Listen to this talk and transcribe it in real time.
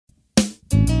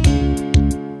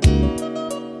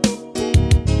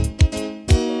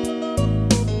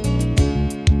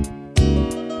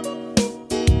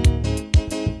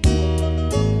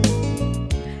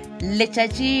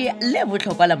letšatši le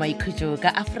bohlokwa la maikhutšo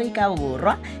ka Afrika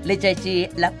Borwa, letšatši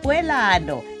la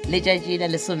poelano, letšatši la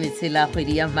lesometshela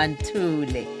kgwedi ya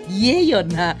Manthule. Ye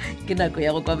yona ke nako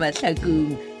ya go kwa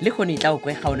mahlakong le kgone tla go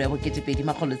kwe kgaolo ya bo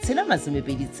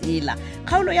 2026,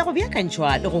 kgaolo ya go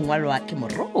beakantšhwa le go ngwalwa ke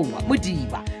morongwa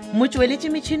Modiba, motšweletši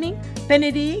metšhineng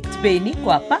Benedict Beni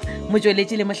Kwapa,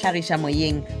 motšweletši le mohlagiša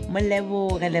moyeng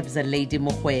Moleboge Lebza Lady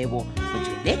Mokgwebo,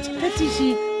 motšweletši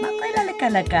phetiši Makwela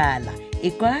Lekalakala.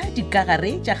 Ekwa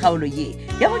dikagare tša kgaolo ye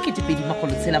ya bo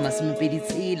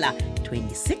 2026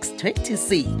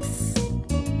 2626.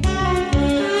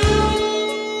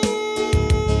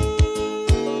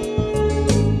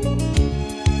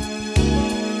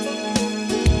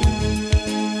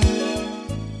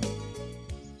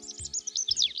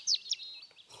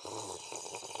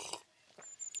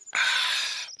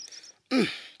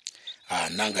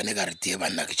 Nanga ne ka re tie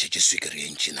banna ke tšhetše swikere ye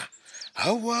ntšhina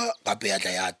hawa gape ya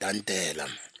tla ya tantela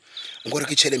nkore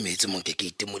ke tšhele metsi mo ke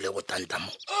itemole go tanta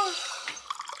mo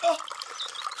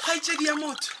kgaitsedi ya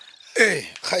motho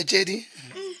kgaitsedi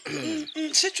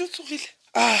šetše o tsogile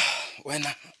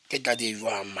wena ke tla di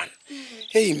jwa man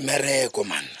hei mmereko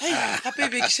man gape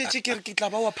be ke šetše ke re ke tla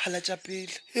ba wa phalatša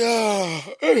pele ya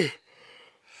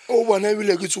o bona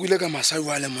ebile ke tsogile ka masa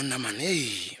jwale monna man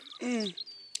ke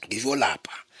jo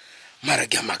lapa mara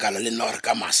ke a makala le nna gore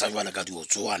ka masa jwale ka dio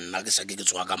tsoa nna ke sa ke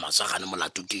tsoa ka masa gane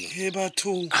molato teng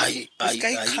bathong o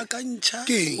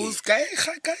ska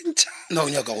ikgakantšha nna o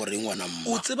nyaka gore ngwana mma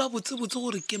o tseba botsebotse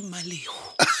gore ke mmalego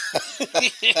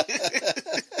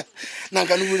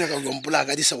naka no buna ka go mpola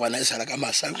ka di se gwana e sala ka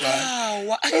masa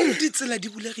jwale a ditsela di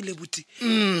bulegile boti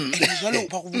jwale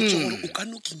ba go botse gore o ka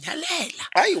no ke nyalela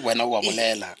wena wa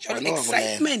bolela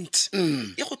excitement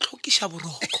e go tlhokiša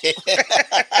boroko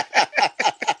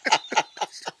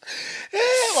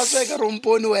wa tswa ka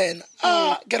rompone wena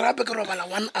ke rape ke robala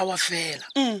 1 hour fela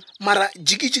mara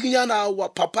jikijikinyana wa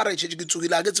papara tšhe ke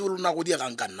tsogile a ke tsebe lona go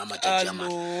diegang ka nna matšatši a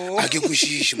mane a ke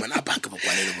kwešiše mana a bake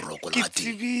bokwalele boroko la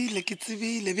teng ke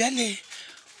tsebile bjale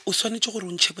o swanetše gore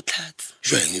o ntšhe botlhatsi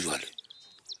jweng jwale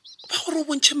ba gore o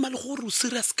bontšhe mmale gore o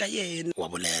serious ka yena wa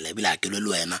bolela ebile a kelwe le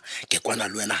wena ke kwana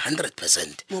le wena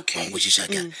 100%. Wankwešiša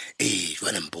ke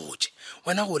jwale mpotše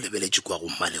wena go lebeletše kwa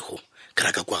go mmalego ke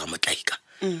raka kwa ga motlaika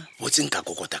botseng ka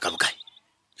kokota ka bokae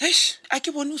a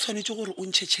ke bone o tshwanetse gore o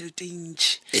ntšhe tšhelete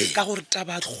ntšhi ka gore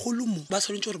taba kgolo mo ba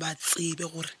tshwanetse gore ba tsebe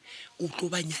gore o tlo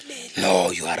ba nyalela.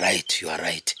 No, you are right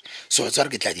so tswa re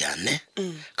ke tla diane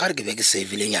ka re ke be ke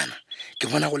savelenyana ke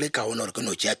bona go le kaone gore ke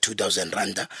no tšea 2000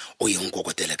 randa o yeng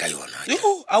kokotele ka yona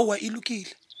aowa e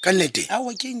lokile ka nnete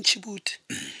aowa ke ntšhi bote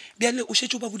bjale o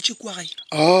šetse o ba boditše kua gae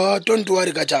don't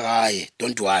worry ka tša gae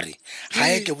don't worry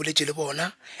gae ke boletše le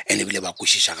bona ene bile ba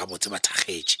kwešiša gabotse ba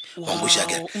thakgetše wankwešiša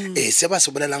kere se ba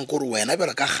se bolelang kore wena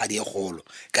bjalo ka kgadi e kgolo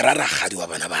ke ra ragadi wa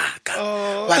bana baka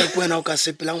ba re wena o ka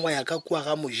sepelang wa ya ka kua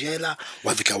ga mojela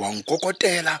wa fitlha wa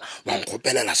nkokotela wa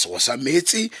nkgopelela sego sa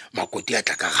metsi makoti a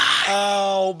tla ka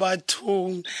gae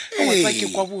bathong wa ke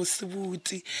kwa bose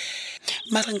botse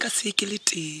mara nka se ke le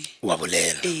teng wa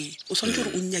bolela o swanetse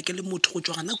gore o nnyake le motho go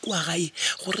tswa gana kua gae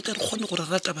gore tle re kgone gore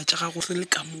rata ba tša gago re le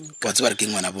ka moka wa tseba re ke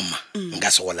ngwana bomma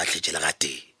nka se go latlhetse le ga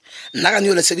teng nna ka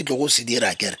nyole se ke tlo go se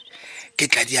dira kere ke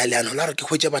tla dia leano la gore ke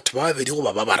hwetse batho ba babedi go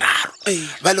ba bararo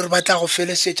ba le gore ba tla go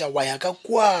felesetša wa ya ka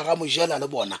kua ga mojela le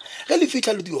bona ge le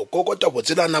fitlha le dio kokota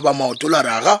botselana ba maoto la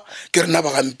raga ke rena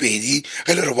ba gampedi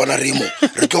ge le re bona re mo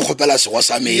re tlo kgopela sego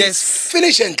sa metsi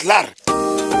finish and clar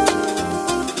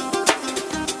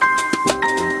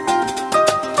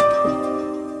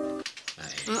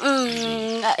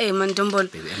man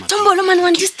Tombolo man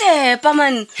want to step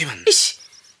man ish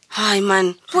hi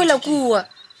man puela kua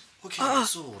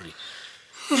sorry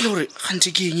lore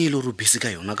gantse ke eng e le gore busy ka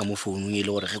yona ka mo founung e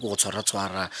le gore ge ke go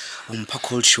tshwara o mpha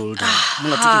cold shoulder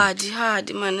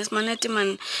hard man es manete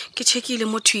man ke checkile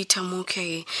mo Twitter mo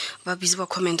okay ba busy ba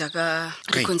commenta ka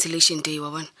reconciliation day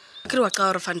wa bona ke re wa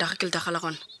ka gore fanda ga ke le dagala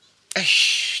gona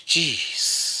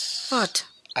jeez what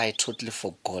I totally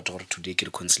forgot or today ke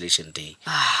reconciliation day.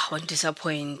 One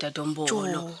disappoint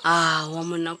Tombolo. Wa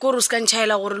mona go re ska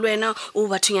ntšhaela gore le wena o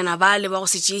bathunyana ba le ba go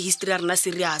setse history ya rena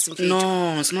serious mfetho.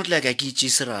 No, it's not like I ke itse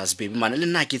serious baby man le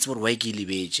nna ke itse gore why ke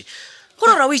lebetse.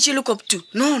 Go ra o itse le koptu.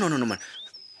 No man.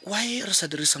 Why re sa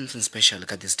dire something special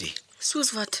ka this day? So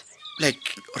what?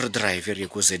 Like re drive re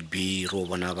go ZB ro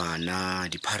bona bana,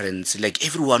 the parents, like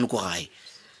everyone go gae.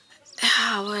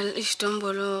 Well,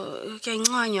 Tombolo, ke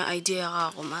ncanya idea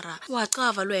gago mara wa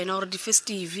cava le wena gore di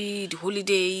festive di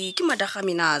holiday ke madaga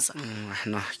minaza.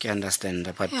 No, ke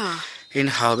understand but in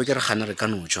how be ke re gana re ka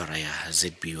no tswara ya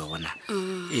ZB wa bona.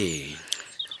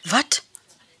 What?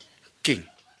 King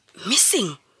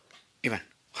Missing? Ivan,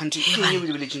 Kgante ke eng e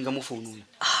lebeletseng ka mo founung?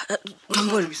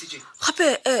 Mambona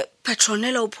gape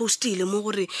Petronella o postile mo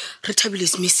gore Rethabile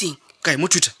is missing. Kae mo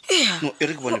Twitter? Yeah. No, e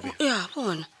re ke bone be. Yeah,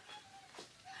 bona.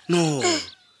 No.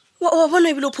 Wa bona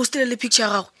ebile o postile le picture ya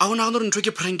gago. A o nagana gore ntho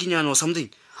ke prankinyana or something?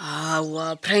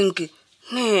 Wa prank.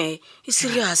 Ne, e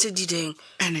serious dideng.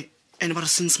 And but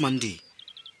since Monday.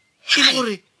 E le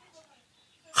gore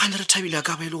ga ne Rethabile a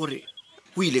ka ba ile gore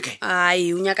o ile kae?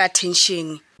 Ai, o nyaka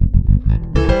attention.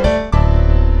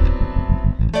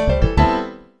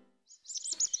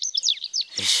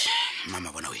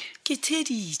 Mama bona we. Ke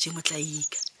theditše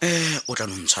Motlaika. O tla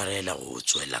no ntshwarela go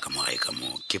tswela ka mogae ka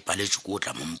mo ke paletse ko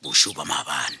tla mo mposho ba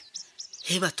mabane.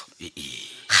 He batho.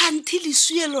 Kganthi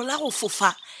lesuelo la go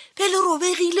fofa. Pele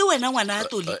robegile wena ngwana a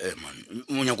Toli. Man,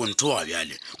 monya go ntho wa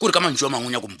bjale. Go re ka mantšho a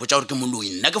mangwe nya go mpotsa gore ke moloi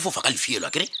nna ke fofa ka lefielo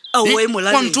akere? Aoe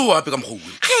molane. Wa ntho wa pe ka mogou.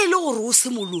 Ge ile gore o se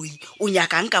moloi, o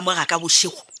nyakang ka moga ka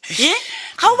bošego.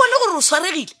 Ga o bone gore o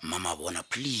swaregile? Mama bona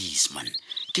please man.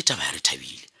 Ke taba ya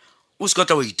Rethabile. O se ka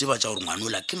tla wa itebatsa gore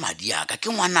ngwanola ke madi aka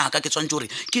ke ngwanaka ke tswantse gore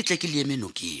ke tle ke le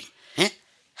emenokeng.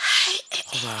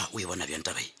 Ba o e bona bjang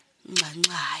taba e?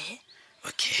 Ncancae.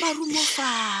 Okay. Marumo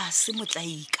fase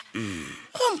Motlaika.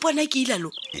 Go mpona ke ilalo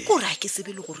gore a ke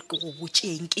sebe le gore ke go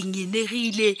botseng ke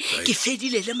ngenegile ke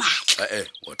fedile le matla.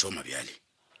 Wa thoma bjale.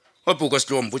 Wa po ka se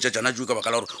tlo mpotsa jana ju ka baka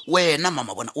la gore wena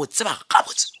mama bona o tseba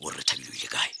gabotse gore Rethabile o ile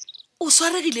kae? O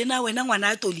swaregile na wena ngwana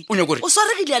a Toli? O nyaka gore? O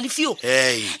swaregile a lefio?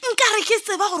 Nka re ke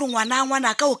tseba gore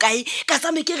ngwana ka o kae ka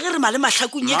tsame ke ge re male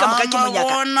mahlakong ye ka moka ke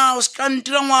monyaka. Bona o se ka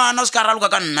ntira ngwana o se ka raloka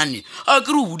ka nnane. A ke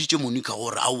re o boditše Monica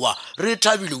gore aowa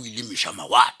Rethabile o ile mesha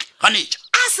mawatle ganetša.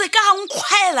 A se ka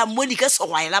nkgwela mmoni ka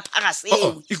segwaela phaga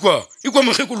seo. Ikwa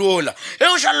mogekolola e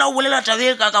o šalla o bolela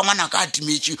tabe ka ngwana ka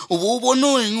atimetše o bo o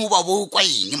bone eng o ba bo kwa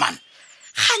eng man.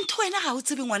 Gantho wena ga o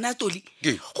tsebe ngwana a Toli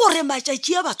gore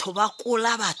matšatši a batho ba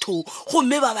kola batho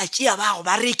gomme ba batšea bago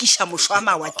ba rekiša mošwa a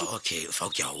mawatle. Okay fa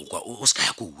ke a o kwa o se ka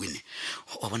ya ko wene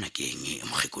o bona ke eng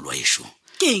mogekolo wa ešo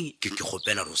Keng? ke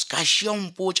gopela gore o se ka šia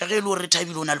mpotša ge e le gore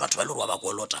Rethabile o na le batho ba e le gore wa ba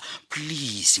kolota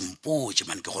please mpotše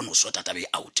man ke gone o sota tabe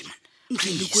out man.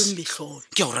 Ntle le kwe mmetlholo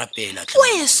ke go rapela o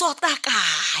e sota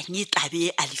kanye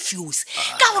tabe a lefiose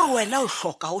ka gore wena o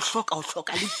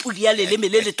hloka le puli ya leleme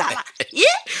le letala.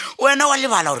 Wena wa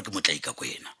lebala gore ke Motlaika ko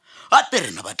wena gape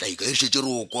rena batlaika e šetse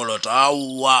re o kolota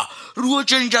aowa re o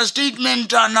change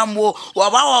statement ana mo wa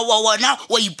ba wena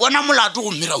wa ipona molato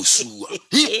gomme ra o sua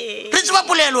re tseba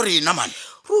polelo rena mane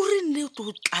ruri nne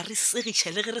to tla re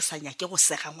segiša le ge re sa nyake go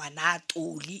sega ngwana a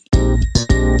Toli.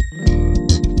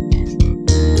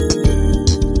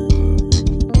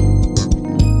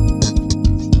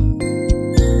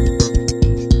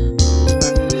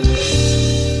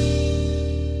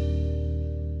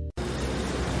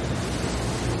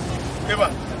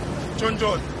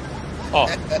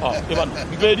 Evan,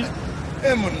 Bedi.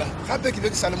 Monna gape ke be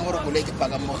ke sa le mo gore kole ke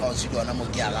paka mo gaosi dona mo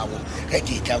ke ya gago ge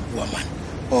ke tla bua man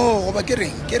goba ke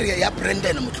reng ke re ya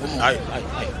Brandon motlhomo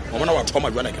Wa bona wa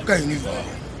thoma jwana ke. ka eng ba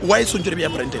Wa e sontse be ya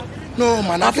Brandon. no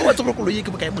mana A fa wa tsebro koloi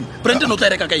ke bokae monna. Brandon o tla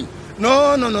reka kae? no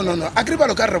a kry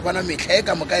balo ka re bona metlha e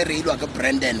ka moka e reilwa ke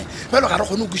Brandon felo ga re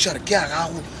kgone go kuša re ke ya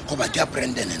gago goba ke ya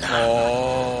Brandon na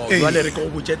Jwale re ke go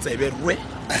botse tsebe rwe.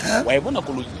 Wa e bona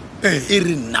koloi e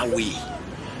re nna we.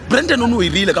 Brandon o no e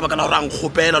rile ka baka la gore a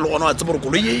nkgopela le gona wa tseba gore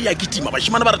koloi e ya kitima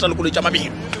bašimane ba rata le koloi tša mabelo.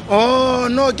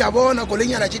 no ke a bona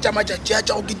kolenyana tše tša matšatši a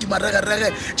tša go kitima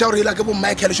regerege tša gore ela ke bo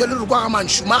Michael šole re kwa ga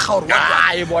manšumaga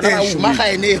gore šumaga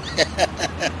ene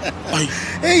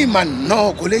ei man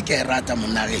no koloi ke e rata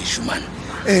monna ge e šumane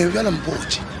bjale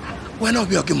mpotse wena o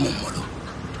bewa ke mommolo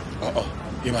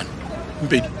Evan,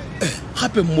 Mpedi.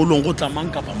 Gape mmolong go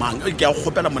tlamang kapa mang ke a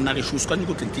gopela monna ge sho se ka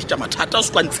nko tlenkiša mathata o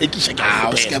se ka ntshekisha ke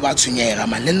o se ke ba tshwenyega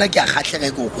man le nna ke a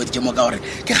kgatlhege ke go hweditše mo ka gore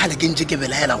ke gale ke ntse ke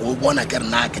belaela go bona ke re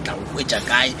na ke tla go hwetša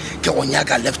kae ke go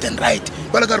nyaka left and right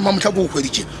jale ka re mamotlha ko go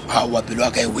hweditše aowa pelo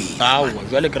wa ka e wele aowa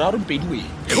jale ke ra gore Mpedi we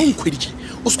ge o nkgweditše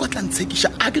o se ka tla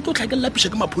ntshekisha a ke tlo tlha ke lapiša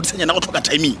ke maphodisanyana go tlhoka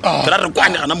timing ke ra re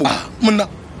kwane gana mo monna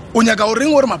o nyaka o reng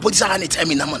gore maphodisa gane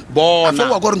timing na mona bona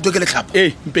wa gore nto ke letlhapa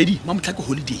Mpedi mamotlha ke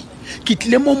holiday ke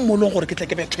tlile mo mmolong gore ke tle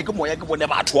ke bethwe ke moya ke bone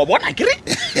batho wa bona kere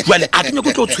jale a ke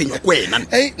nyako tlo tshwenywa ko wena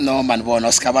no man bona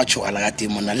o se ka ba tšhogala ka teng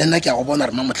monna le nna ke ya go bona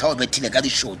re mamotlha o bethile ka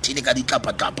dišoti le ka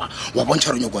ditlapa-tlapa wa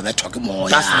bontšha gore nyako bethwa ke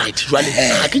moya that's right jale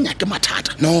ga ke nyake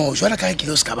mathata no jale ka ge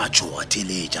kile o se ka ba tšhoga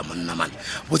theletša monna man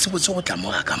botsebotse go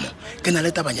tlamoga ka mo ke na le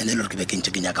tabanyane le gore ke be ke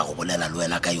ntse ke nyaka go bolela le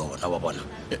wena ka yona wa bona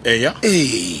eya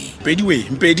Mpedi we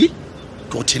Mpedi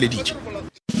ke go theleditše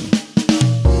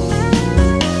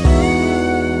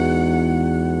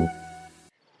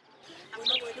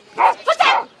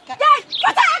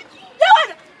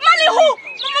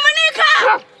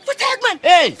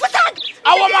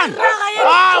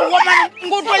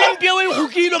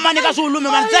mane ka solo me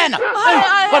man tsena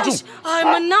kwa tu ai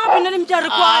manna bena le mtare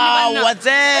kwane bana wa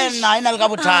tsena ina le ka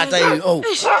bothata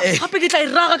gape ke tla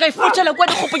iraga ka ifotela kwa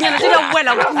dikgoponyana tse di a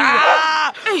boela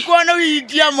kua kwana o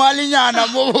itia malenyana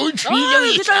mo o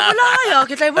tshile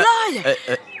ke tla ibolaya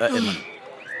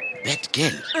bad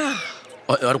girl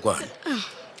a re kwane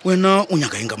wena o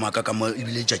nyaka eng ka maaka ka mo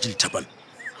ebile tšatši le thapame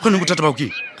gone bothata bao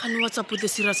keng gane whatsapp with the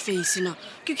serious face na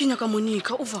ke nyaka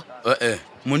monica over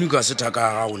monica a se thaka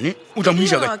gago ne o tla mo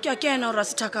iša kae ke a kena gore a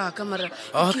se thakaka mara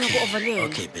ke nyaka overlena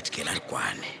okay bad girl a re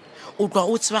kwane o tloa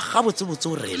o tseba gabotsebotse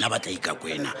o rena ba tla ika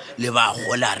kwena le ba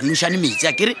gola re nošane metsi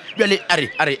a kere bjale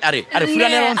are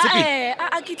fulalerontsepele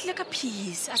a ke tlile ka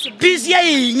peace peace ya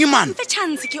eng man fe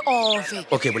chance ke ove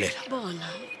okay bolela bona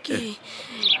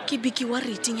ke biki wa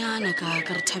retinyana ka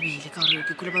re thabile ka gore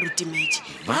ke kule ba rutimetse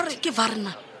bare ke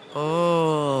varna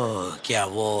ke a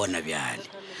bona bjale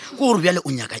ko gore bjale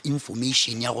o nyaka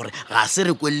information ya gore ga se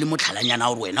re kwelele motlhalanyana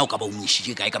gore wena o ka ba o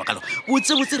mošitše kae ka bakalo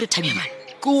botsebotse re thabile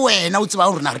ke wena o tseba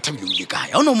gore na re thabile o ile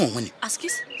kae a o ne o mongwe ne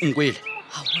askis nkwele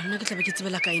a bona ke tlabe ke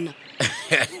tsebela kaena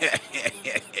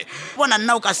bona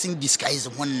nna o ka seng disguise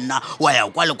monna wa ya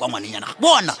kwa le kwa ngwanenyana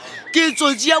bona ke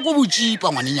tsotsi ya go botsipa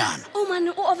ngwanenyana o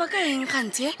mane o over ka eng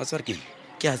gantse a tsare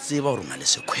ke a tseba gore na le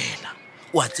sekhwela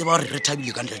o a tseba gore re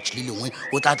thabile ka ntšatši le lengwe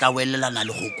o tla welelana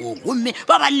le gokong gomme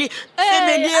ba ba le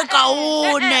family e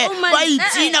kaone ba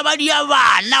itsena ba dia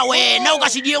bana wena o ka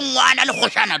se die ngwana le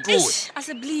kgošana toe a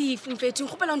se believe mfethu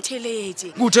gopela o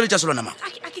ntheletše o theletša selwana mang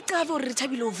a ke qabe gore re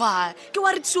thabile over ke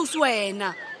wa re tsosi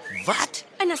wena what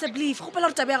ena se believe gopela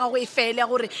gore tabe ya gago e fele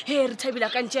gore he re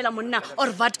thabile ka ntšela monna or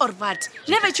what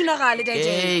never tshunagale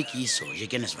daje ke isoje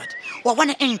ke nesbat wa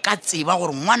bona e nka tseba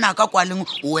gore ngwana ka kwa leng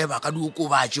o eba ka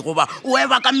diokobatše goba o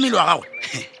eba ka mmele wa gagwe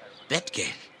bad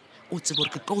girl o tsebe gore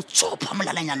ke tlo o tsopha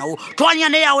molalanyana o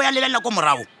tlhoanyane yago ya lebelela ko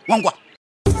morago wankwa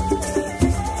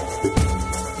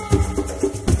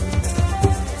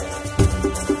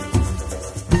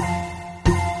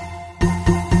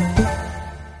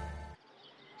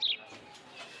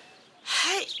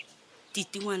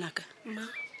Titi ngwanaka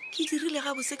ke dirile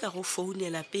ga bose ka go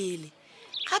founela pele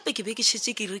gape ke be ke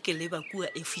šetse ke re ke leba kua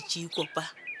FG kopa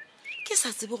ke sa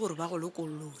tsebe gore ba go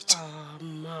lokolotša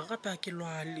ma gape a ke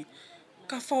lwale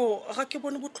ka fao ga ke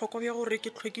bone botlhokwa bja gore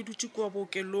ke tlhwe ke dutse kua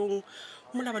bookelong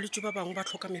mola balwetse ba bangwe ba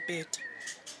tlhoka mepeta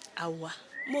aowa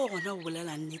mo gona o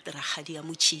bolela nnete ragadi ya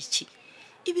motšhitšhi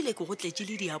ebile ke go tletse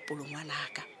le diapolo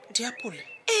ngwanaka diapole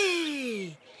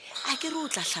a ke re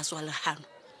o tla hlatswa legano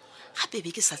gape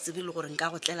be ke sa tsebe le gore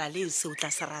nka go tlela le se o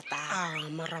tla se ratang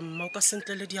maramma o ka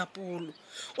sentle le diapolo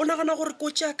o nagana gore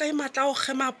kotsi ya ka e matla o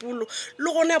gema apolo le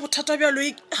gone ya bothata bjalo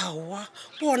aowa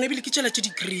bone ebile ke tšela tše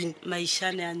di-green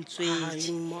maišane a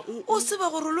ntswetse o tsebe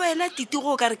gore le wena Titi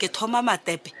go ka re ke thoma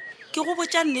matepe ke go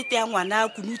botša nnete ya ngwana a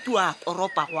kunutu a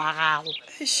poropa go a gago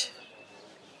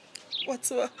wa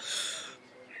tseba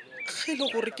ge le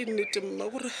gore ke nnete mma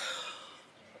gore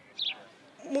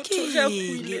motho ge a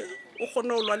kuile o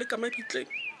kgona o lwa le ka mabitleng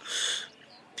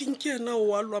Pinkie yena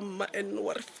o a lwa mma and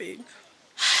wa re feng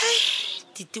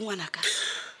Titi ngwanaka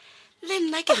le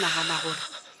nna ke nagana gore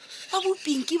ba bo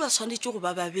Pinkie ba tshwanetse go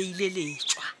ba beile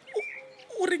letšwa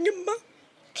o reng mma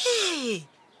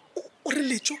o re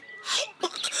letšwa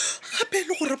gape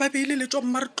le gore ba beile letšwa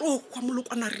mma re tlo kwa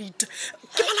molokwana rita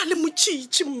ke bala le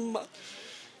motšhitšhi mma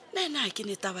nna ke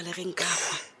netaba le geng ka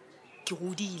kwa ke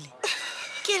godile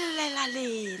ke lela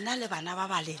lena le bana ba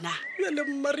ba lena bjale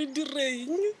mma re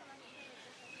direng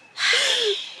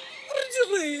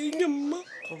mma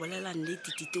go bolela nnete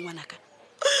Titi ngwanaka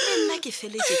le nna ke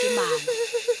feletse ke mano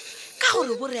ka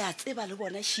gore bo re a tseba le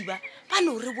bona šiba ba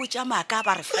no re botša maaka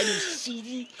ba re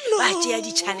fanešidi ba tšea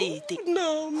ditšhalete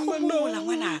gomola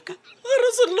ngwanaka ga re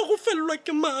senle go felelwa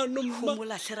ke mano mma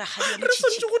gomola tlheragadi ya re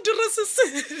swantse go dira se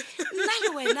nna le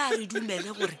wena a re dumele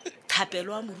gore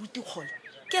thapelo wa moruti kgole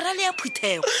ke ra le ya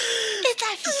phuthego e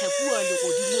tla fihla kua le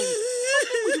godimong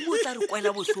modimo o tla re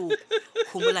kwela bohloko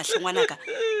gomola hle ngwanaka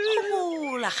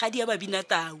gomola gadi ya babina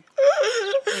tau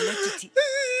wena Titi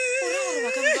o re gore ba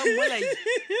ka ba mmolai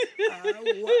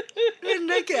aowa le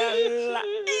nna ke a lla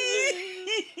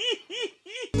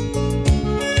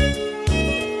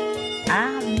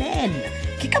amen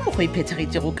ke ka mokgwa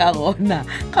iphethagetšego ka gona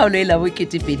kgaolo e la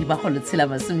bo2 ba go lotshela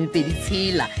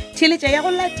 26 theletša ya go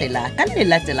latela ka le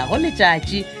latela go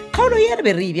letšatši kgaolo ye re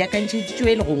be re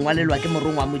ebjakantšheditšwe le go ngwalelwa ke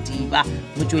morong wa modiba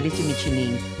motsweletši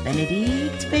metšhineng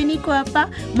benedict kwapa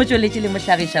motsweletši le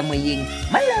mohlagiša moyeng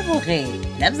maleboge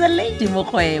lebza lady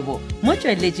mokgwebo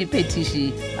motsweletši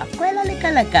phetiši bakwela le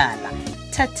kalakala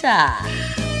thata